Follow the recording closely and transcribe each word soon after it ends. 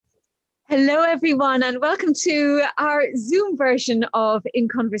Hello, everyone, and welcome to our Zoom version of In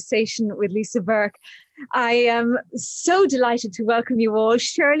Conversation with Lisa Burke. I am so delighted to welcome you all.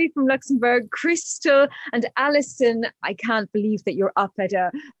 Shirley from Luxembourg, Crystal and Alison. I can't believe that you're up at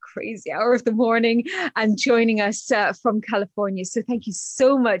a crazy hour of the morning and joining us from California. So thank you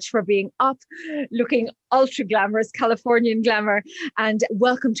so much for being up, looking ultra glamorous, Californian glamour, and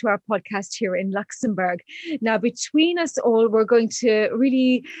welcome to our podcast here in Luxembourg. Now, between us all, we're going to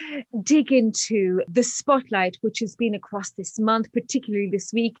really dig into the spotlight, which has been across this month, particularly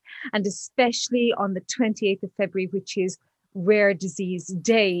this week, and especially on the 28th of February, which is Rare Disease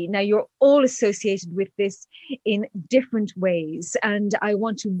Day. Now, you're all associated with this in different ways, and I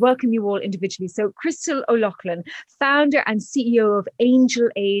want to welcome you all individually. So, Crystal O'Loughlin, founder and CEO of Angel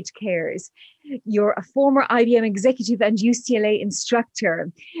Aid Cares. You're a former IBM executive and UCLA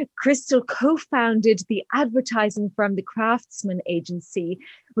instructor. Crystal co-founded the advertising firm, the Craftsman Agency,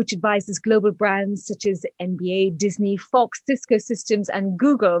 which advises global brands such as NBA, Disney, Fox, Cisco Systems, and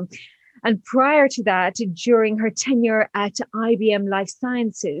Google. And prior to that, during her tenure at IBM Life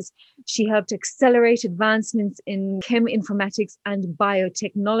Sciences, she helped accelerate advancements in cheminformatics and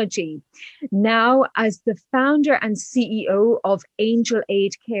biotechnology. Now, as the founder and CEO of Angel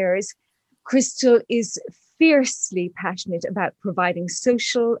Aid Cares, Crystal is fiercely passionate about providing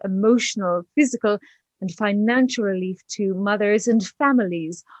social, emotional, physical, and financial relief to mothers and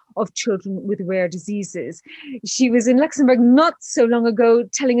families of children with rare diseases. She was in Luxembourg not so long ago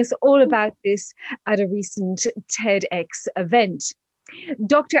telling us all about this at a recent TEDx event.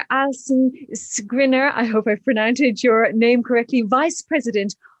 Dr. Alison Skriner, I hope I pronounced your name correctly, Vice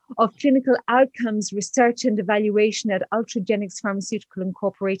President of Clinical Outcomes Research and Evaluation at Ultragenyx Pharmaceutical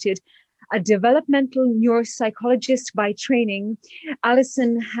Incorporated, a developmental neuropsychologist by training.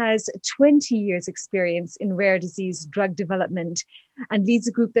 Alison has 20 years experience in rare disease drug development and leads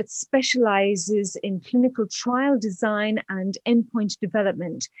a group that specializes in clinical trial design and endpoint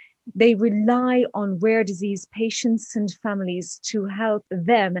development. They rely on rare disease patients and families to help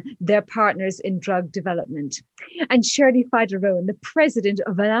them, their partners in drug development. And Shirley Feider-Rowan, the president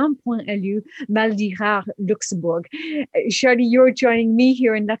of Alain.lu Maladies Rares Luxembourg. Shirley, you're joining me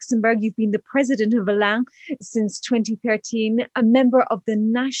here in Luxembourg. You've been the president of Alain since 2013, a member of the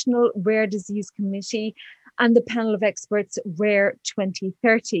National Rare Disease Committee and the panel of experts Rare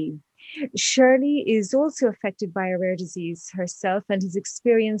 2030. Shirley is also affected by a rare disease herself and has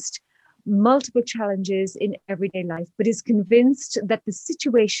experienced multiple challenges in everyday life, but is convinced that the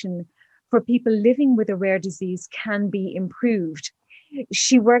situation for people living with a rare disease can be improved.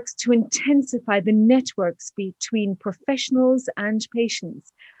 She works to intensify the networks between professionals and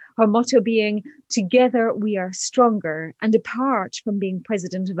patients. Her motto being, "Together we are stronger." And apart from being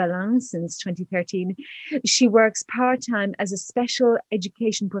president of Alain since 2013, she works part-time as a special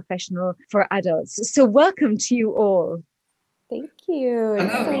education professional for adults. So welcome to you all. Thank you.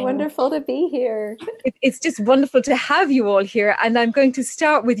 It's so wonderful to be here. It's just wonderful to have you all here. And I'm going to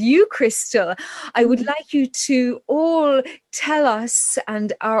start with you, Crystal. I would like you to all tell us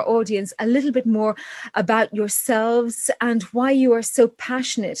and our audience a little bit more about yourselves and why you are so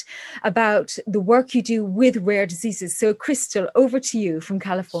passionate about the work you do with rare diseases. So, Crystal, over to you from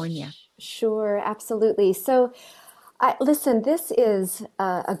California. Sure, absolutely. So, listen, this is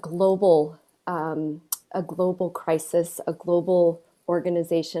a global crisis, a global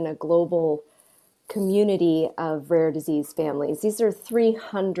organization, a global community of rare disease families. These are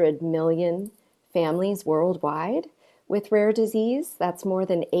 300 million families worldwide with rare disease. That's more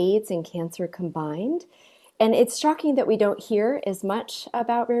than AIDS and cancer combined. And it's shocking that we don't hear as much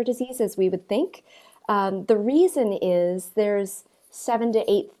about rare disease as we would think. The reason is there's 7,000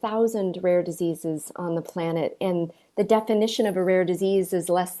 to 8,000 rare diseases on the planet, and the definition of a rare disease is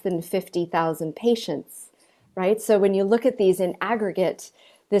less than 50,000 patients, right? So when you look at these in aggregate,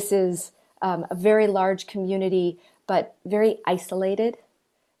 this is a very large community, but very isolated.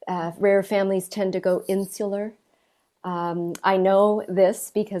 Rare families tend to go insular. I know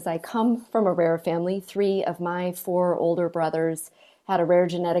this because I come from a rare family. 3 of my 4 older brothers had a rare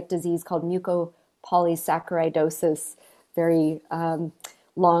genetic disease called mucopolysaccharidosis, very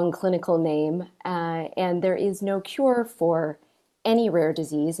long clinical name, and there is no cure for any rare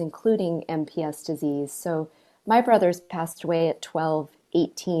disease, including MPS disease. So my brothers passed away at 12,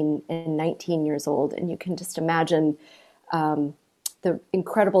 18, and 19 years old, and you can just imagine the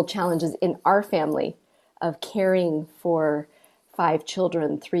incredible challenges in our family of caring for 5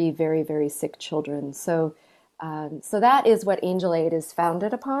 children, 3 very, very sick children. So that is what Angel Aid is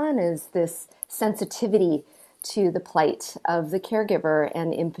founded upon, is this sensitivity to the plight of the caregiver,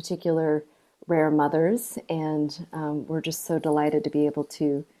 and in particular, rare mothers. And we're just so delighted to be able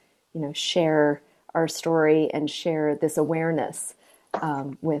to share our story and share this awareness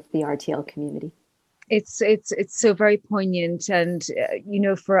with the RTL community. It's so very poignant, and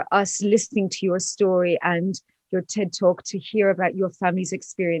for us listening to your story and your TED Talk, to hear about your family's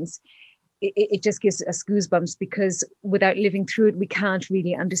experience, it just gives us goosebumps, because without living through it, we can't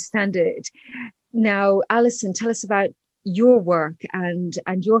really understand it. Now, Alison, tell us about your work and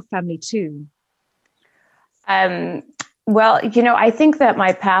your family too. Well, I think that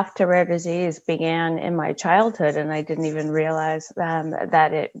my path to rare disease began in my childhood, and I didn't even realize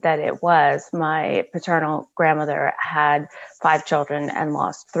that it was. My paternal grandmother had 5 children and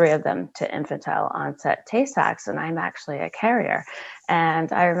lost 3 of them to infantile onset Tay-Sachs, and I'm actually a carrier.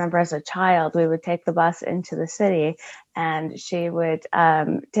 And I remember as a child, we would take the bus into the city, and she would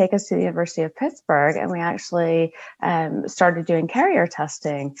take us to the University of Pittsburgh, and we actually started doing carrier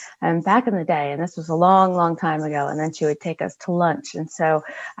testing back in the day. And this was a long, long time ago. And then she would take us to lunch. And so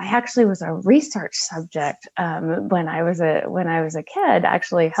I actually was a research subject when I was a kid,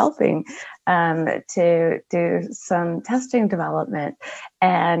 actually helping to do some testing development.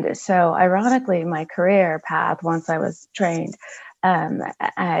 And so ironically, my career path, once I was trained,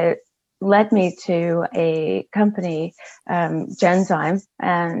 led me to a company, Genzyme,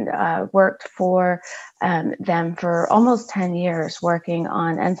 and worked for them for almost 10 years, working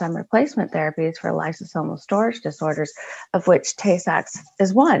on enzyme replacement therapies for lysosomal storage disorders, of which Tay-Sachs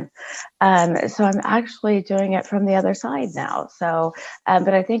is one. So I'm actually doing it from the other side now. So,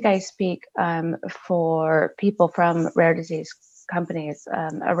 but I think I speak for people from rare disease companies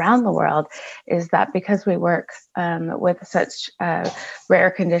around the world, is that because we work with such rare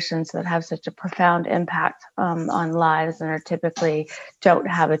conditions that have such a profound impact on lives and are typically don't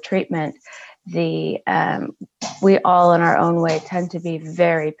have a treatment, we all in our own way tend to be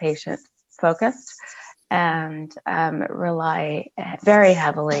very patient focused and rely very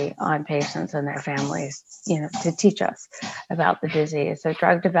heavily on patients and their families, to teach us about the disease. So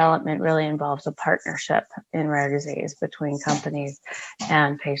drug development really involves a partnership in rare disease between companies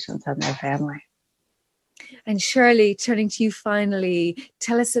and patients and their family. And Shirley, turning to you finally,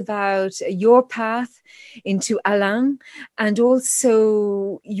 tell us about your path into Alain and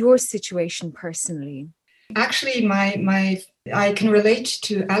also your situation personally. Actually, I can relate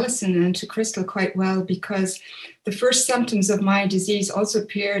to Alison and to Crystal quite well, because the first symptoms of my disease also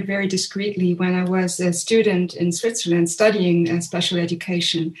appeared very discreetly when I was a student in Switzerland studying special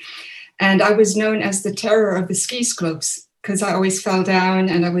education. And I was known as the terror of the ski slopes, because I always fell down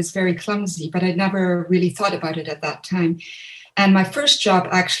and I was very clumsy, but I never really thought about it at that time. And my first job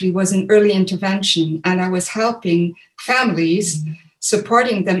actually was in early intervention, and I was helping families,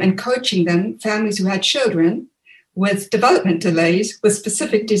 supporting them and coaching them, families who had children with development delays, with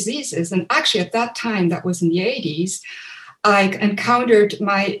specific diseases. And actually at that time, that was in the 80s, I encountered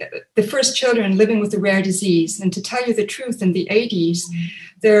the first children living with a rare disease. And to tell you the truth, in the 80s,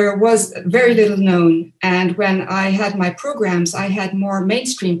 there was very little known. And when I had my programs, I had more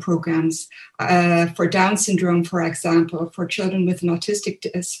mainstream programs for Down syndrome, for example, for children with an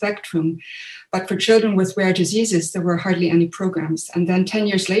autistic spectrum. But for children with rare diseases, there were hardly any programs. And then 10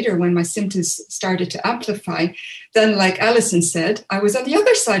 years later, when my symptoms started to amplify, then like Alison said, I was on the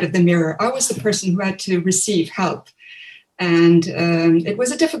other side of the mirror. I was the person who had to receive help. And it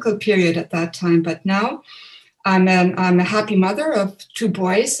was a difficult period at that time. But now I'm a happy mother of 2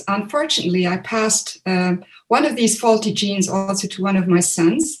 boys. Unfortunately, I passed one of these faulty genes also to one of my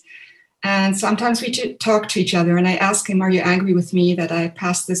sons. And sometimes we talk to each other and I ask him, are you angry with me that I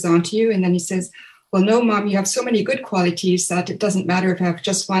passed this on to you? And then he says, well, no, Mom, you have so many good qualities that it doesn't matter if I have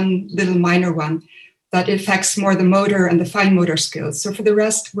just one little minor one, that it affects more the motor and the fine motor skills. So for the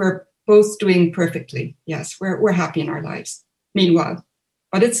rest, we're both doing perfectly. Yes, we're happy in our lives, meanwhile.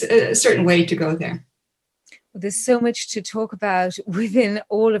 But it's a certain way to go there. Well, there's so much to talk about within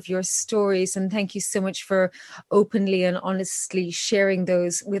all of your stories. And thank you so much for openly and honestly sharing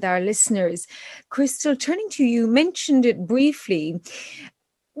those with our listeners. Crystal, turning to you, mentioned it briefly.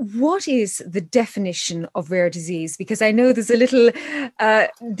 What is the definition of rare disease? Because I know there's a little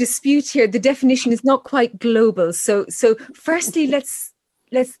dispute here. The definition is not quite global. So firstly, let's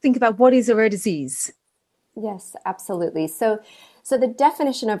think about what is a rare disease. Yes, absolutely. So the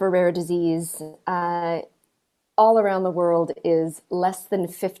definition of a rare disease all around the world is less than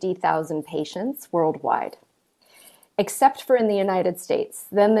 50,000 patients worldwide, except for in the United States.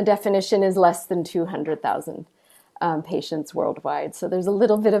 Then the definition is less than 200,000 patients worldwide. So there's a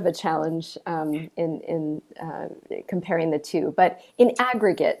little bit of a challenge in comparing the two. But in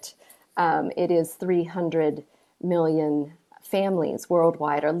aggregate, it is 300 million families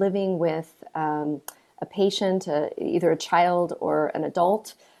worldwide are living with a patient, either a child or an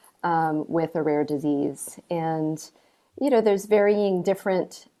adult, with a rare disease. And, there's varying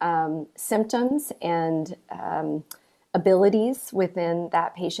different symptoms and abilities within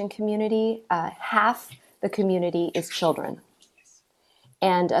that patient community. Half the community is children.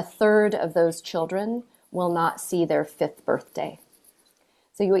 And a third of those children will not see their 5th birthday.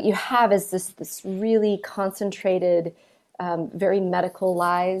 So what you have is this really concentrated, very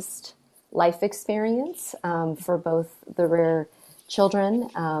medicalized life experience for both the rare children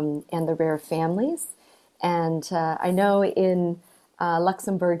and the rare families. And I know in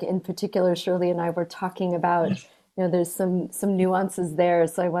Luxembourg in particular, Shirley and I were talking about, there's some nuances there,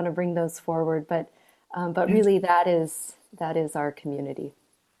 so I want to bring those forward. But really, that is our community.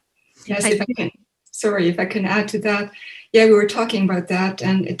 Yes, if I can add to that. Yeah, we were talking about that,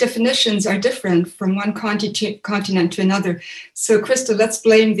 and definitions are different from one continent to another. So, Crystal, let's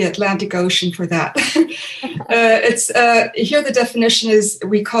blame the Atlantic Ocean for that. Here the definition is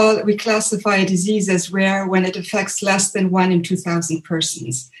we classify a disease as rare when it affects less than 1 in 2,000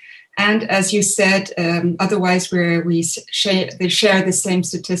 persons. And as you said, otherwise they share the same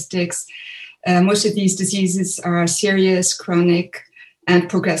statistics. Most of these diseases are serious, chronic, and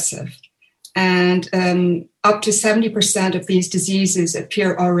progressive. And up to 70% of these diseases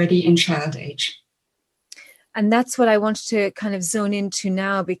appear already in child age. And that's what I wanted to kind of zone into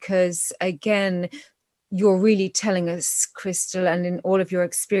now, because again, you're really telling us, Crystal, and in all of your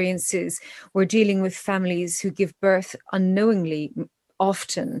experiences, we're dealing with families who give birth unknowingly,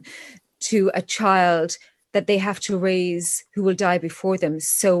 often, to a child that they have to raise who will die before them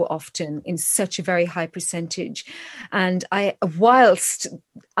so often in such a very high percentage. And whilst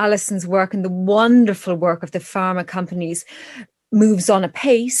Alison's work and the wonderful work of the pharma companies moves on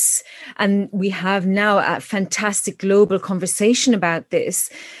apace, and we have now a fantastic global conversation about this,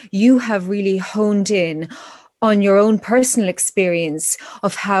 you have really honed in on your own personal experience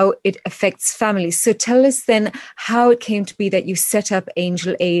of how it affects families. So tell us then how it came to be that you set up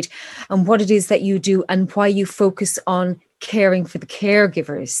Angel Aid and what it is that you do and why you focus on caring for the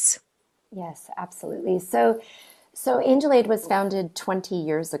caregivers. Yes, absolutely. So Angel Aid was founded 20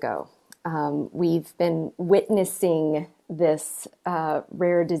 years ago. We've been witnessing this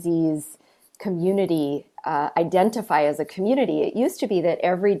rare disease community identify as a community. It used to be that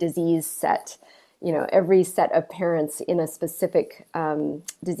every disease set, every set of parents in a specific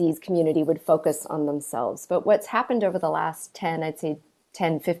disease community would focus on themselves. But what's happened over the last 10,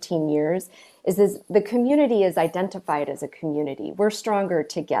 15 years is the community is identified as a community. We're stronger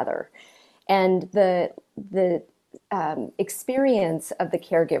together. And the experience of the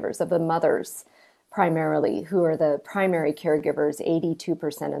caregivers, of the mothers primarily, who are the primary caregivers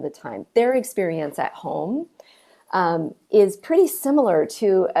 82% of the time, their experience at home is pretty similar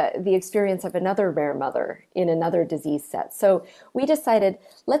to the experience of another rare mother in another disease set. So we decided,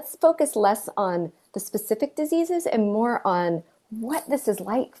 let's focus less on the specific diseases and more on what this is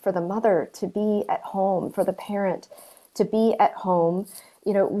like for the mother to be at home, for the parent to be at home.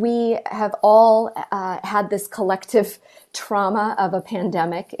 We have all had this collective trauma of a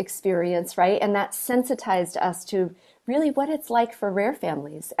pandemic experience, right? And that sensitized us to really what it's like for rare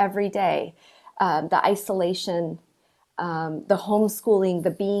families every day. The isolation, the homeschooling,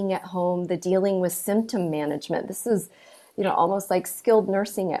 the being at home, the dealing with symptom management. This is, almost like skilled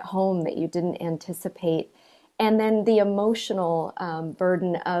nursing at home that you didn't anticipate. And then the emotional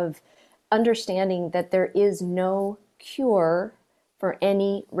burden of understanding that there is no cure for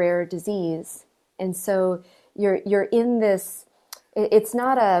any rare disease. And so you're in this, it's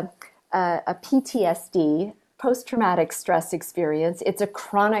not a PTSD, post-traumatic stress experience. It's a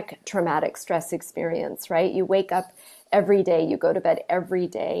chronic traumatic stress experience, right? You wake up every day, you go to bed every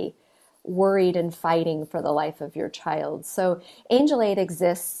day, worried and fighting for the life of your child. So Angel Aid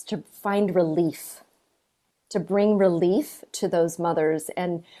exists to find relief, to bring relief to those mothers.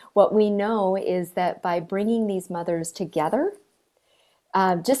 And what we know is that by bringing these mothers together,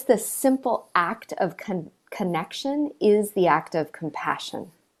 just the simple act of connection is the act of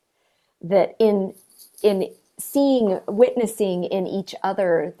compassion. That in witnessing in each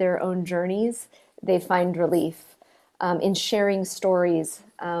other their own journeys, they find relief. In sharing stories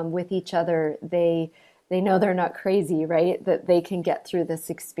with each other, they know they're not crazy, right? That they can get through this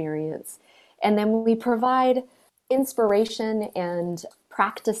experience. And then we provide inspiration and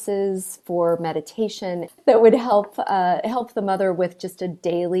practices for meditation that would help the mother with just a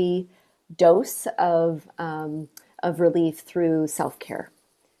daily dose of relief through self-care.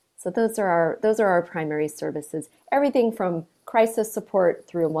 So those are our primary services. Everything from crisis support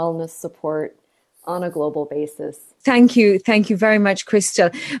through wellness support on a global basis. Thank you very much, Crystal.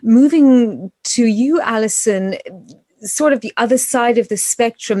 Moving to you, Alison. sort of the other side of the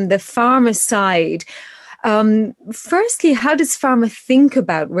spectrum, the pharma side. Firstly, how does pharma think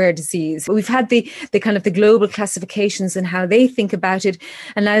about rare disease? We've had the kind of the global classifications and how they think about it.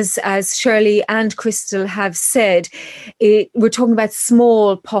 And as Shirley and Crystal have said, we're talking about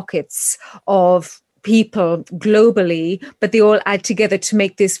small pockets of people globally, but they all add together to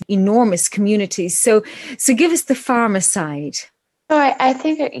make this enormous community. So give us the pharma side. So I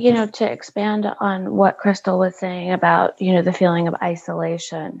think, to expand on what Crystal was saying about, the feeling of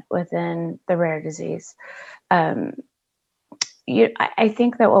isolation within the rare disease. I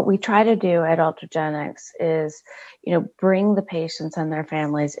think that what we try to do at Ultragenyx is, bring the patients and their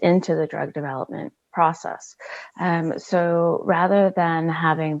families into the drug development process. So rather than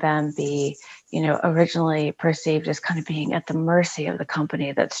having them be, originally perceived as kind of being at the mercy of the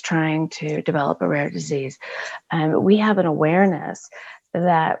company that's trying to develop a rare disease, we have an awareness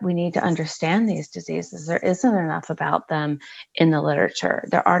that we need to understand these diseases. There isn't enough about them in the literature.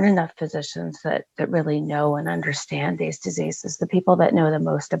 There aren't enough physicians that really know and understand these diseases. The people that know the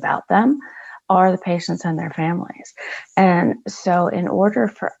most about them are the patients and their families. And so in order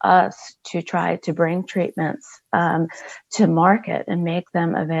for us to try to bring treatments to market and make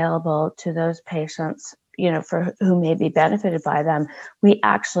them available to those patients, for who may be benefited by them, we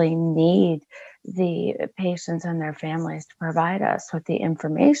actually need the patients and their families to provide us with the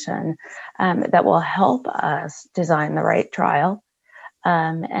information that will help us design the right trial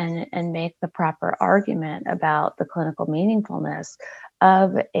and make the proper argument about the clinical meaningfulness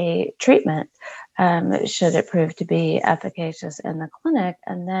of a treatment, should it prove to be efficacious in the clinic,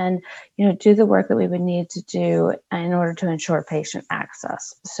 and then, do the work that we would need to do in order to ensure patient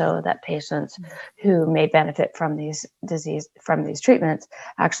access, so that patients who may benefit from these treatments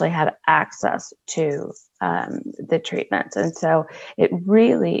actually have access to the treatments. And so it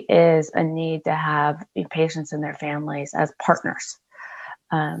really is a need to have patients and their families as partners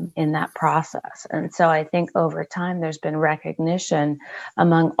in that process. And so I think over time, there's been recognition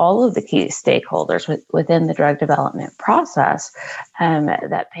among all of the key stakeholders within the drug development process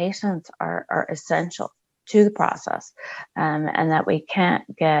that patients are essential to the process, and that we can't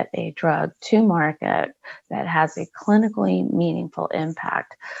get a drug to market that has a clinically meaningful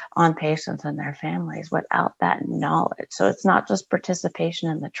impact on patients and their families without that knowledge. So it's not just participation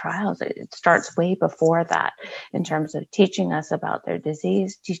in the trials. It starts way before that, in terms of teaching us about their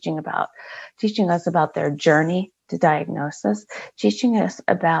disease, teaching us about their journey to diagnosis, teaching us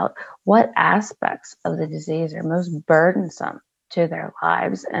about what aspects of the disease are most burdensome to their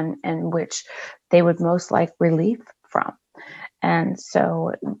lives and which they would most like relief from. And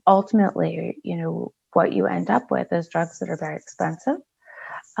so ultimately, what you end up with is drugs that are very expensive.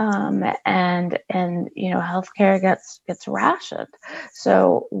 And healthcare gets rationed.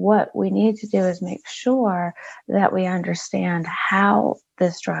 So what we need to do is make sure that we understand how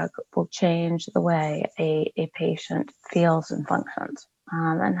this drug will change the way a patient feels and functions,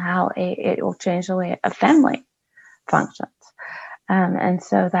 and how it will change the way a family functions. And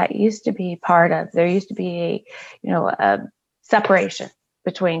so that used to be there used to be a separation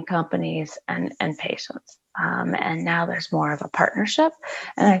between companies and patients. And now there's more of a partnership.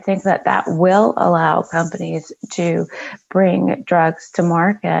 And I think that will allow companies to bring drugs to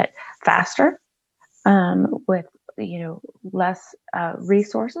market faster, with, less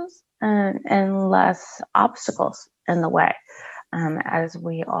resources and less obstacles in the way. As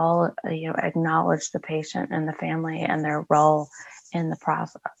we all, acknowledge the patient and the family and their role in the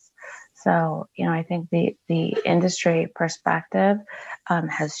process. So, I think the industry perspective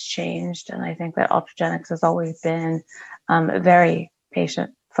has changed, and I think that Ultragenyx has always been very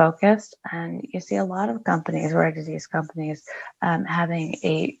patient focused, and you see a lot of companies, rare disease companies, having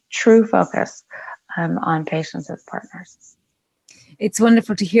a true focus on patients as partners. It's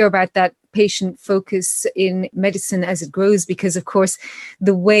wonderful to hear about that patient focus in medicine as it grows, because, of course,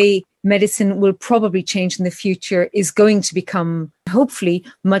 the way medicine will probably change in the future is going to become, hopefully,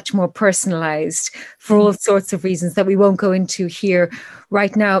 much more personalized for all sorts of reasons that we won't go into here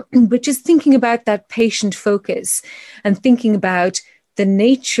right now. But just thinking about that patient focus and thinking about the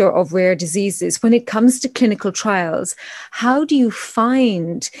nature of rare diseases, when it comes to clinical trials, how do you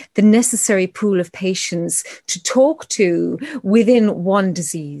find the necessary pool of patients to talk to within one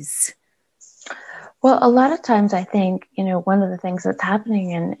disease? Well, a lot of times I think, one of the things that's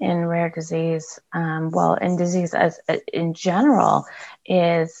happening in rare disease, in disease as in general,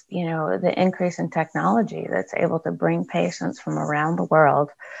 is, the increase in technology that's able to bring patients from around the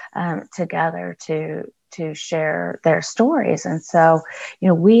world together to share their stories. And so,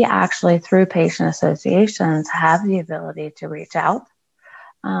 we actually, through patient associations, have the ability to reach out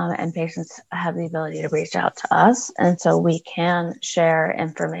and patients have the ability to reach out to us. And so we can share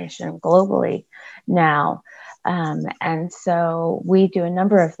information globally now. And so we do a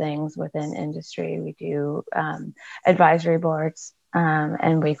number of things within industry. We do advisory boards,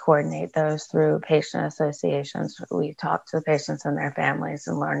 and we coordinate those through patient associations. We talk to the patients and their families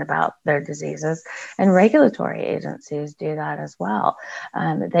and learn about their diseases. And regulatory agencies do that as well.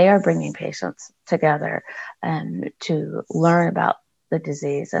 They are bringing patients together to learn about the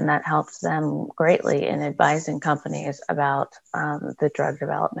disease, and that helps them greatly in advising companies about the drug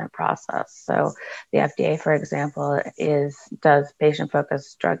development process. So the FDA, for example, does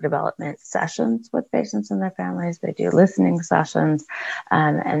patient-focused drug development sessions with patients and their families. They do listening sessions,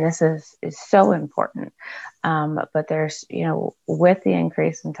 and this is so important. But there's, with the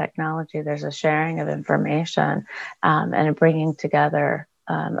increase in technology, there's a sharing of information and a bringing together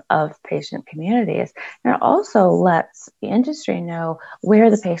of patient communities. And it also lets the industry know where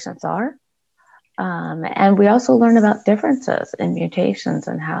the patients are. And we also learn about differences in mutations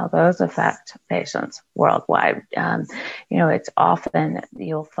and how those affect patients worldwide. It's often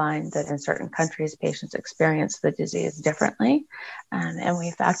you'll find that in certain countries, patients experience the disease differently. And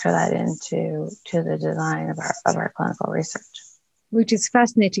we factor that into the design of our clinical research. Which is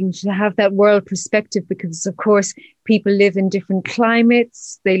fascinating to have that world perspective, because of course people live in different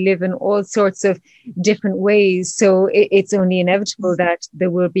climates, they live in all sorts of different ways. So it's only inevitable that there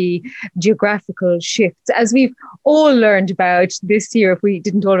will be geographical shifts, as we've all learned about this year, if we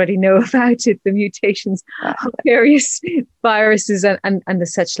didn't already know about it, the mutations of various viruses and the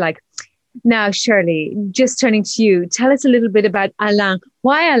such like. Now, Shirley, just turning to you, tell us a little bit about ALAN.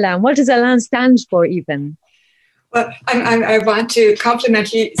 Why ALAN? What does ALAN stand for even? Well, I want to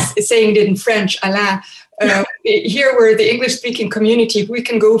compliment you saying it in French, Alain. Here we're the English-speaking community. We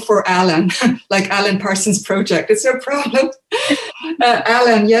can go for Alan, like Alan Parsons Project. It's no problem.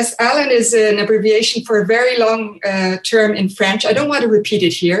 Alan, yes, Alan is an abbreviation for a very long term in French. I don't want to repeat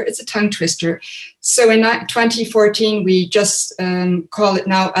it here. It's a tongue twister. So in 2014, we just call it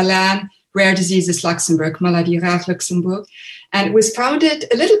now ALAN, Rare Diseases Luxembourg, Maladies Rares Luxembourg. And it was founded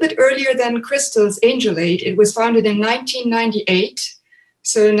a little bit earlier than Crystal's Angel Aid. It was founded in 1998.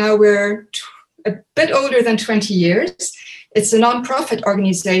 So now we're a bit older than 20 years. It's a nonprofit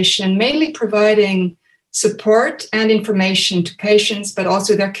organization, mainly providing support and information to patients, but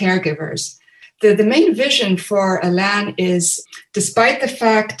also their caregivers. The main vision for ALAN is, despite the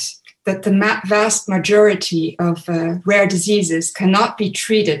fact that the vast majority of rare diseases cannot be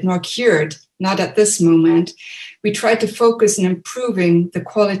treated nor cured, not at this moment, we try to focus on improving the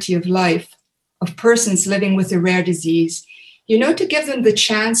quality of life of persons living with a rare disease, to give them the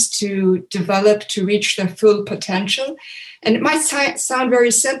chance to develop, to reach their full potential. And it might sound very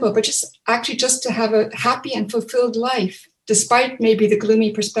simple, but just to have a happy and fulfilled life, despite maybe the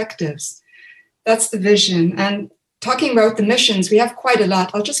gloomy perspectives. That's the vision. And talking about the missions, we have quite a lot.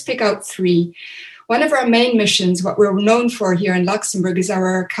 I'll just pick out 3. One of our main missions, what we're known for here in Luxembourg, is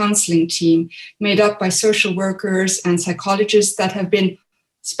our counseling team, made up by social workers and psychologists that have been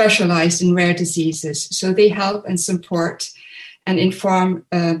specialized in rare diseases. So they help and support and inform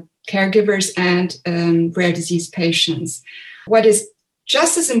caregivers and rare disease patients. What is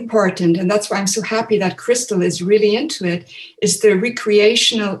just as important, and that's why I'm so happy that Crystal is really into it, is the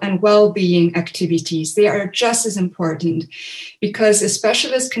recreational and well-being activities. They are just as important because a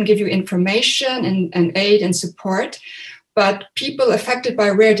specialist can give you information and aid and support, but people affected by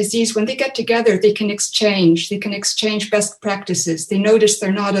rare disease, when they get together, they can exchange best practices. They notice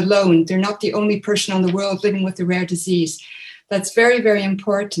they're not alone. They're not the only person on the world living with a rare disease. That's very, very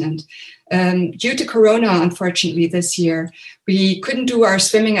important. Due to Corona, unfortunately, this year, we couldn't do our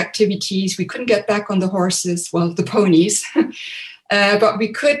swimming activities. We couldn't get back on the horses, well, the ponies, but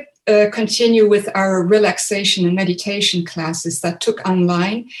we could continue with our relaxation and meditation classes that took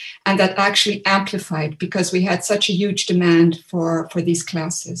online and that actually amplified because we had such a huge demand for these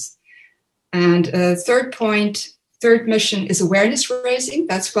classes. And third mission is awareness raising.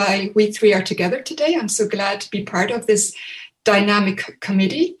 That's why we 3 are together today. I'm so glad to be part of this dynamic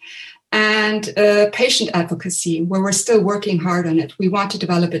committee. And patient advocacy, where we're still working hard on it. We want to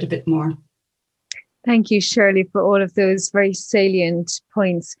develop it a bit more. Thank you, Shirley, for all of those very salient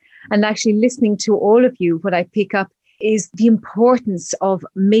points. And actually listening to all of you, what I pick up is the importance of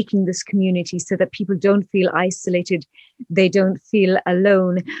making this community so that people don't feel isolated, they don't feel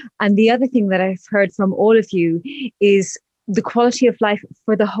alone. And the other thing that I've heard from all of you is the quality of life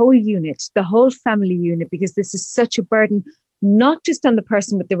for the whole unit, the whole family unit, because this is such a burden not just on the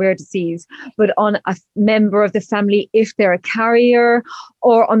person with the rare disease, but on a member of the family if they're a carrier,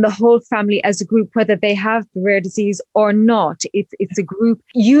 or on the whole family as a group, whether they have the rare disease or not. It's a group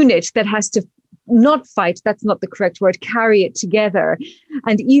unit that has to not fight, that's not the correct word, carry it together.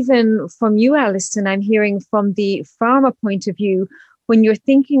 And even from you, Alison, I'm hearing from the pharma point of view, when you're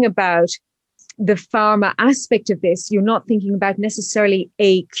thinking about the pharma aspect of this, you're not thinking about necessarily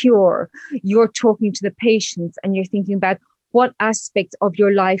a cure. You're talking to the patients and you're thinking about what aspect of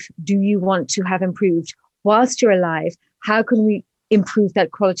your life do you want to have improved whilst you're alive? How can we improve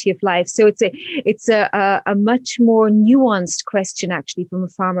that quality of life? So it's a much more nuanced question, actually, from a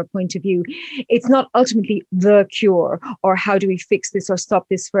pharma point of view. It's not ultimately the cure or how do we fix this or stop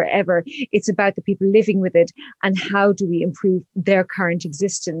this forever. It's about the people living with it and how do we improve their current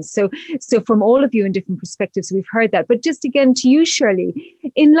existence. So from all of you in different perspectives, we've heard that. But just again to you, Shirley,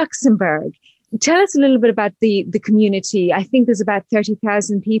 in Luxembourg, tell us a little bit about the community. I think there's about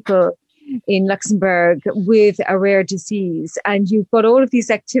 30,000 people in Luxembourg with a rare disease, and you've got all of these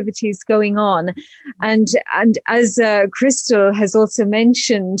activities going on. And as Crystal has also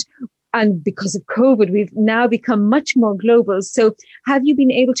mentioned, and because of COVID, we've now become much more global. So have you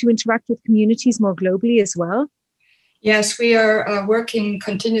been able to interact with communities more globally as well? Yes, we are working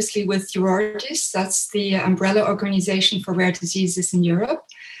continuously with Eurordis. That's the umbrella organization for rare diseases in Europe.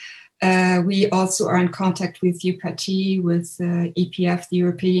 We also are in contact with EUPATI, with EPF, the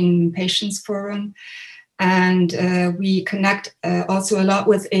European Patients Forum, and we connect also a lot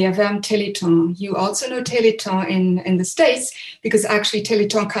with AFM Téléthon. You also know Téléthon in the States, because actually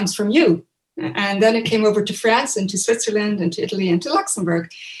Téléthon comes from you. And then it came over to France and to Switzerland and to Italy and to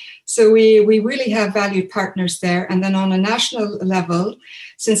Luxembourg. So we really have valued partners there. And then on a national level,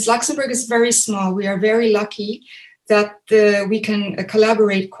 since Luxembourg is very small, we are very lucky that we can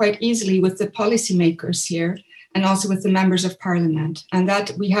collaborate quite easily with the policymakers here and also with the members of parliament, and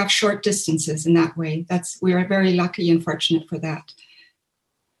that we have short distances in that way. We are very lucky and fortunate for that.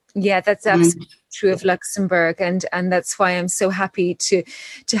 Yeah, that's absolutely true of Luxembourg, and that's why I'm so happy to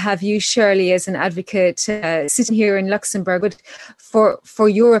have you, Shirley, as an advocate sitting here in Luxembourg, but for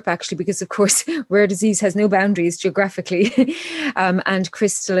Europe actually, because of course rare disease has no boundaries geographically, and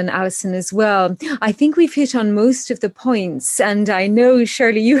Crystal and Alison as well. I think we've hit on most of the points, and I know,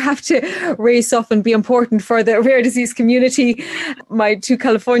 Shirley, you have to race off and be important for the rare disease community. My two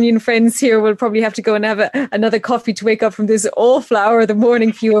Californian friends here will probably have to go and have another coffee to wake up from this awful hour of the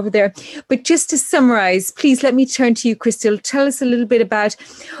morning for you over there. But just to summarize, please let me turn to you, Crystal. Tell us a little bit about,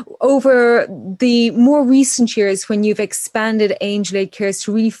 over the more recent years when you've expanded Angel Aid Cares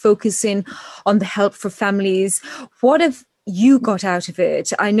to really focus in on the help for families, what have you got out of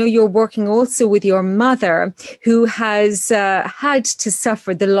it? I know you're working also with your mother, who has had to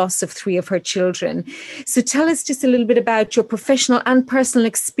suffer the loss of 3 of her children. So tell us just a little bit about your professional and personal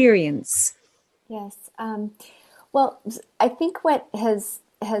experience. Yes. Well, I think what has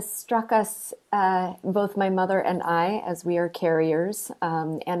struck us, both my mother and I, as we are carriers,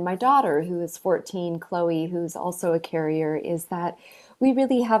 and my daughter, who is 14, Chloe, who's also a carrier, is that we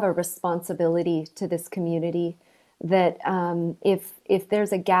really have a responsibility to this community. That if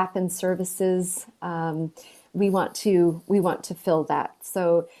there's a gap in services, we want to fill that.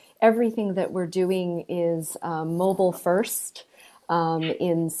 So everything that we're doing is mobile first,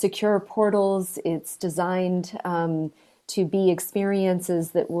 in secure portals. It's designed to be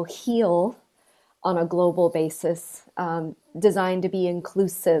experiences that will heal on a global basis, designed to be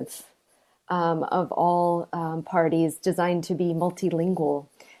inclusive of all parties, designed to be multilingual.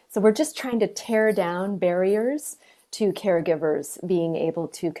 So we're just trying to tear down barriers to caregivers being able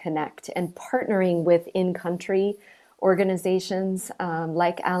to connect, and partnering with in-country organizations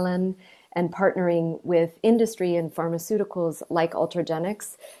like Alan, and partnering with industry and pharmaceuticals like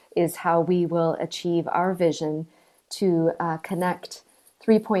Ultragenyx is how we will achieve our vision to connect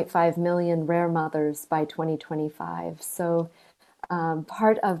 3.5 million rare mothers by 2025. So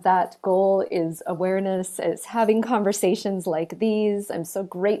part of that goal is awareness, is having conversations like these. I'm so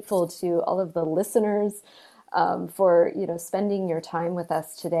grateful to all of the listeners for spending your time with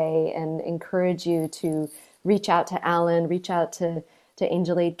us today, and encourage you to reach out to Alan, reach out to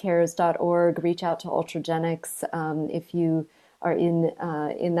angelaidcares.org, reach out to Ultragenyx if you are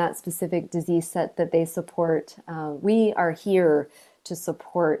in that specific disease set that they support. We are here to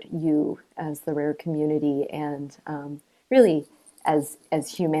support you as the rare community, and really as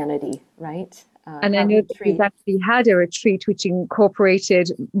humanity, right? And I know that we've actually had a retreat which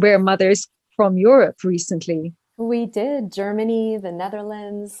incorporated rare mothers from Europe recently. We did. Germany, the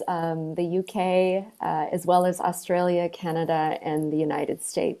Netherlands, the UK, as well as Australia, Canada, and the United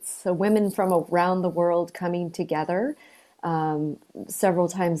States. So women from around the world coming together several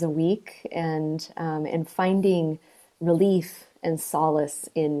times a week, and finding relief and solace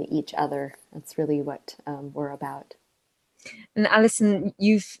in each other. That's really what we're about. And Alison,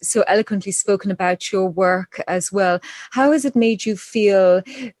 you've so eloquently spoken about your work as well. How has it made you feel,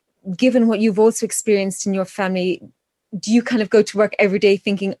 given what you've also experienced in your family? Do you kind of go to work every day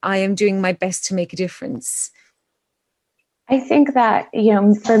thinking, I am doing my best to make a difference? I think that,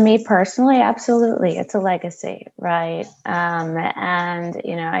 for me personally, absolutely, it's a legacy, right? And,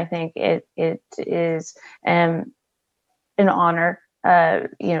 I think it is an honor,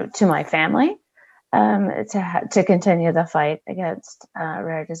 to my family, to continue the fight against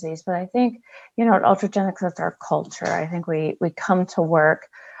rare disease. But I think, at Ultragenyx, that's our culture. I think we come to work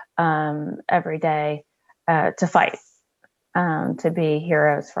every day to fight, to be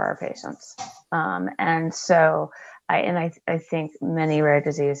heroes for our patients. And so I think many rare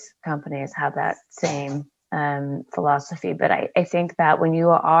disease companies have that same philosophy. But I think that when you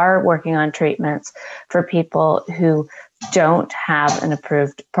are working on treatments for people who don't have an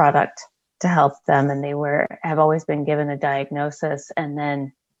approved product to help them, and they have always been given a diagnosis, and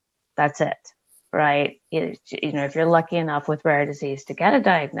then that's it, right? If you're lucky enough with rare disease to get a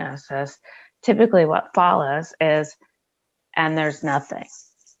diagnosis, typically what follows is, and there's nothing,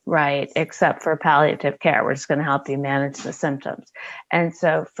 right, except for palliative care. We're just going to help you manage the symptoms. And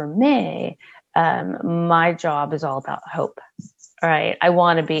so for me, my job is all about hope, right? I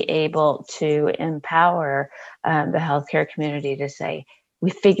want to be able to empower the healthcare community to say, we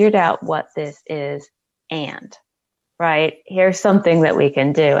figured out what this is, and right, here's something that we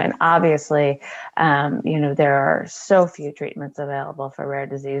can do. And obviously, there are so few treatments available for rare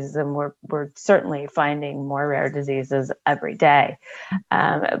diseases, and we're certainly finding more rare diseases every day.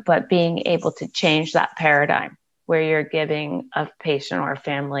 But being able to change that paradigm where you're giving a patient or a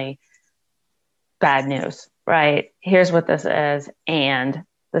family bad news, right? Here's what this is, and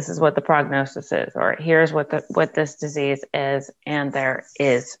this is what the prognosis is, or here's what this disease is, and there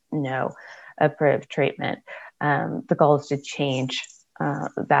is no approved treatment. The goal is to change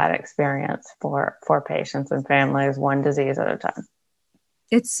that experience for patients and families, one disease at a time.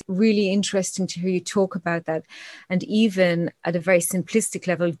 It's really interesting to hear you talk about that. And even at a very simplistic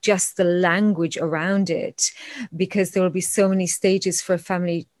level, just the language around it, because there will be so many stages for a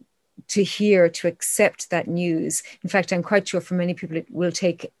family to hear, to accept that news. In fact, I'm quite sure for many people, it will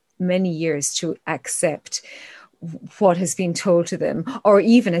take many years to accept what has been told to them, or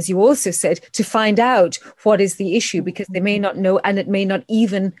even, as you also said, to find out what is the issue, because they may not know, and it may not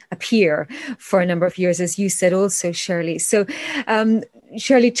even appear for a number of years, as you said also, Shirley. So,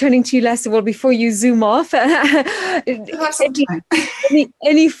 Shirley, turning to you last of all, before you zoom off, any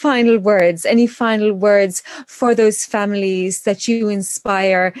final words for those families that you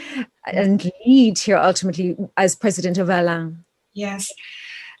inspire and lead here ultimately as president of ALAN? Yes.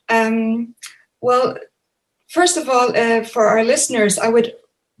 Well, first of all, for our listeners, I would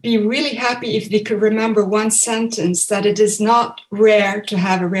be really happy if they could remember one sentence, that it is not rare to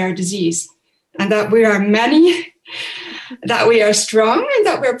have a rare disease, and that we are many, that we are strong, and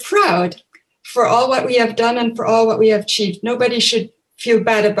that we're proud for all what we have done and for all what we have achieved. Nobody should feel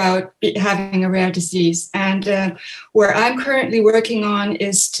bad about having a rare disease. And where I'm currently working on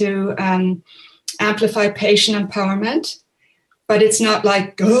is to amplify patient empowerment. But it's not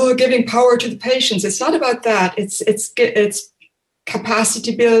like, giving power to the patients. It's not about that. It's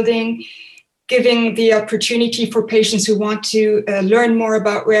capacity building, giving the opportunity for patients who want to learn more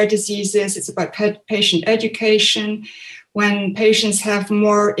about rare diseases. It's about patient education. When patients have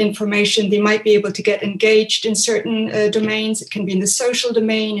more information, they might be able to get engaged in certain domains. It can be in the social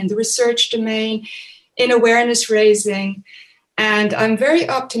domain, in the research domain, in awareness raising. And I'm very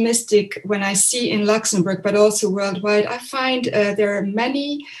optimistic when I see in Luxembourg, but also worldwide, I find there are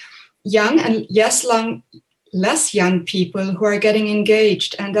many young and less young people who are getting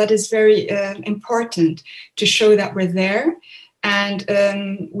engaged. And that is very important to show that we're there.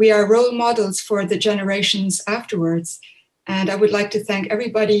 And we are role models for the generations afterwards. And I would like to thank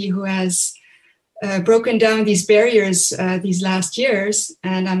everybody who has broken down these barriers these last years.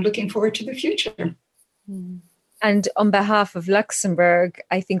 And I'm looking forward to the future. Mm. And on behalf of Luxembourg,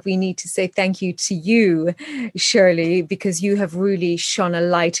 I think we need to say thank you to you, Shirley, because you have really shone a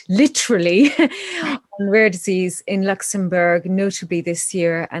light, literally, on rare disease in Luxembourg, notably this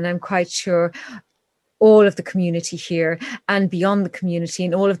year. And I'm quite sure all of the community here and beyond the community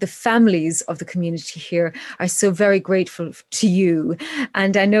and all of the families of the community here are so very grateful to you.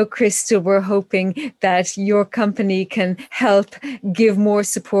 And I know, Crystal, we're hoping that your company can help give more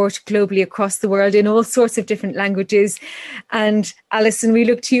support globally across the world in all sorts of different languages. And Alison, we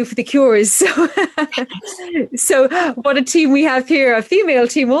look to you for the cures. So what a team we have here, a female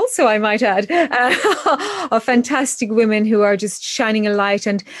team also, I might add, of fantastic women who are just shining a light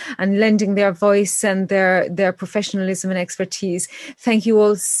and lending their voice and their professionalism and expertise. Thank you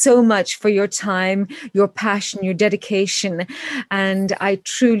all so much for your time, your passion, your dedication. And I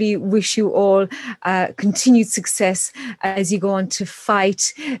truly wish you all continued success as you go on to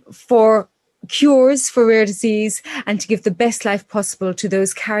fight for cures for rare disease and to give the best life possible to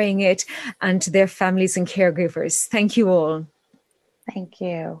those carrying it and to their families and caregivers. Thank you all. Thank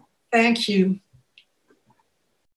you. Thank you.